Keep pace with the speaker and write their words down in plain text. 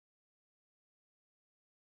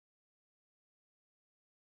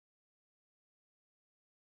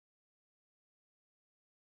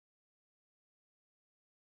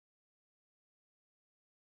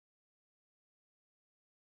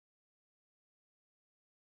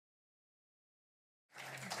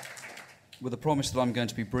with the promise that I'm going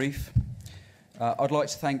to be brief. I'd like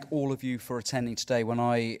to thank all of you for attending today. When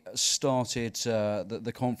I started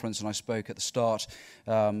the conference and I spoke at the start,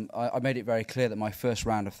 I made it very clear that my first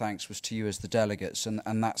round of thanks was to you as the delegates,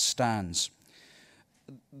 and that stands.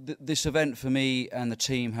 This event for me and the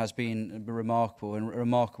team has been remarkable, and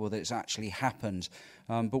remarkable that it's actually happened.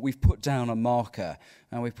 But we've put down a marker,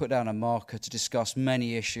 and we've put down a marker to discuss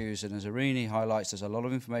many issues, and as Irini highlights, there's a lot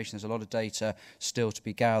of information, there's a lot of data still to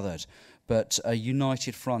be gathered. But a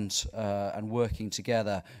united front and working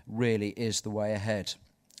together really is the way ahead.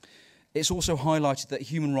 It's also highlighted that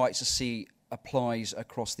human rights at sea applies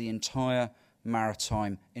across the entire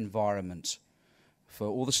maritime environment, for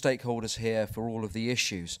all the stakeholders here, for all of the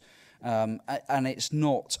issues. And it's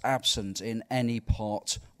not absent in any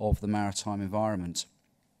part of the maritime environment.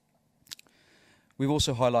 We've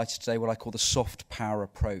also highlighted today what I call the soft power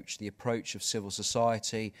approach, the approach of civil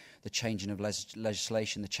society, the changing of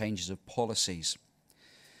legislation, the changes of policies.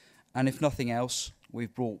 And if nothing else,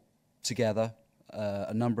 we've brought together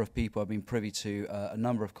a number of people. I've been privy to a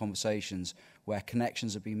number of conversations where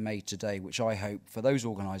connections have been made today, which I hope for those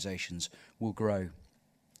organisations will grow.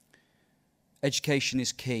 Education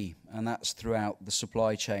is key, and that's throughout the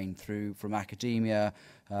supply chain, from academia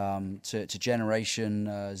to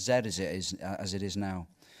Generation Z as it is now.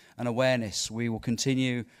 And awareness, we will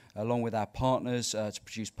continue, along with our partners, to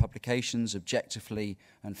produce publications objectively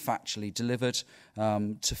and factually delivered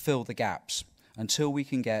to fill the gaps until we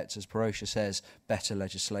can get, as Parosha says, better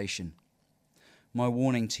legislation. My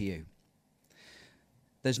warning to you,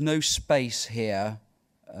 there's no space here,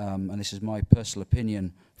 and this is my personal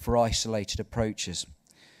opinion, for isolated approaches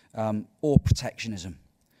or protectionism.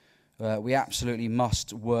 We absolutely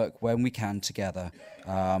must work when we can together,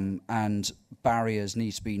 and barriers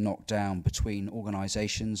need to be knocked down between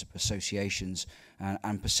organisations, associations,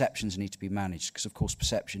 and perceptions need to be managed, because of course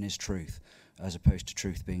perception is truth, as opposed to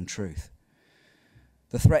truth being truth.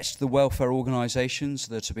 The threats to the welfare organisations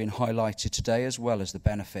that have been highlighted today, as well as the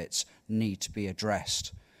benefits, need to be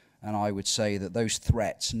addressed. And I would say that those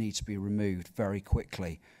threats need to be removed very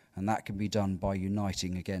quickly, and that can be done by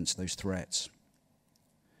uniting against those threats.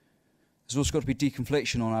 There's also got to be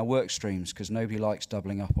deconfliction on our work streams, because nobody likes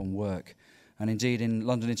doubling up on work. And indeed, in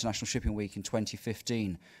London International Shipping Week in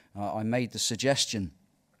 2015, I made the suggestion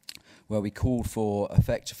where we called for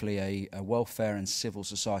effectively a welfare and civil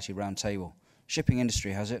society roundtable. Shipping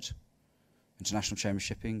industry has it. International Chamber of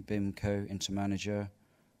Shipping, BIMCO, Intermanager.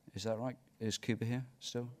 Is that right? Is Cuba here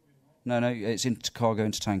still? No, it's Intercargo,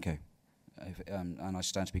 Intertanko, and I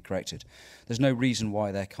stand to be corrected. There's no reason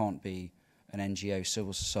why there can't be an NGO,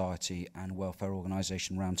 civil society and welfare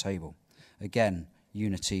organisation roundtable. Again,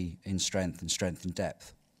 unity in strength and strength in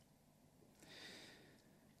depth.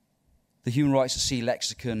 The human rights at sea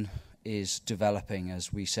lexicon is developing,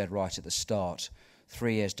 as we said right at the start.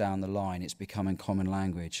 3 years down the line, it's becoming common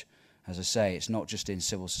language. As I say, it's not just in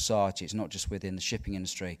civil society, it's not just within the shipping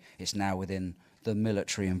industry, it's now within the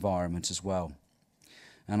military environment as well.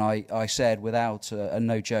 And I said, without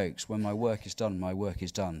no jokes, when my work is done, my work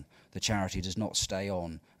is done. The charity does not stay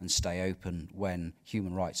on and stay open when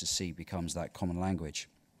human rights at sea becomes that common language.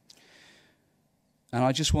 And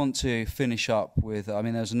I just want to finish up with,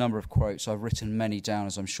 there's a number of quotes. I've written many down,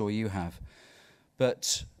 as I'm sure you have.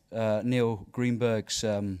 But Neil Greenberg's,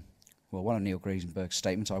 one of Neil Greenberg's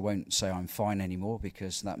statements, I won't say I'm fine anymore,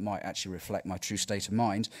 because that might actually reflect my true state of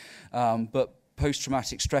mind, but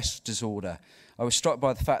post-traumatic stress disorder. I was struck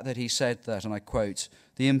by the fact that he said that, and I quote,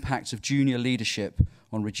 "The impact of junior leadership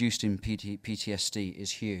on reducing PTSD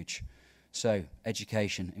is huge." So,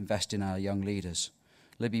 education, invest in our young leaders.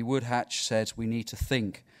 Libby Woodhatch said we need to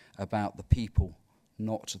think about the people,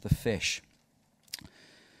 not the fish.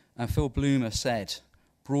 And Phil Bloomer said,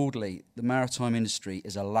 broadly, the maritime industry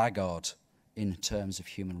is a laggard in terms of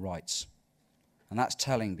human rights. And that's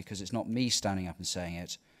telling, because it's not me standing up and saying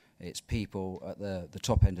it, it's people at the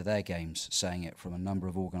top end of their games saying it from a number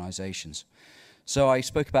of organisations. So I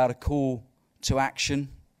spoke about a call to action,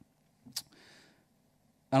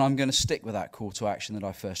 and I'm going to stick with that call to action that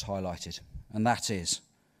I first highlighted, and that is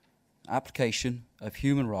application of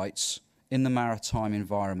human rights in the maritime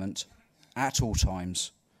environment at all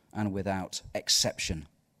times and without exception.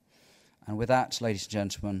 And with that, ladies and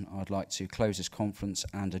gentlemen, I'd like to close this conference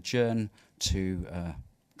and adjourn to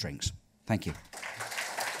drinks. Thank you.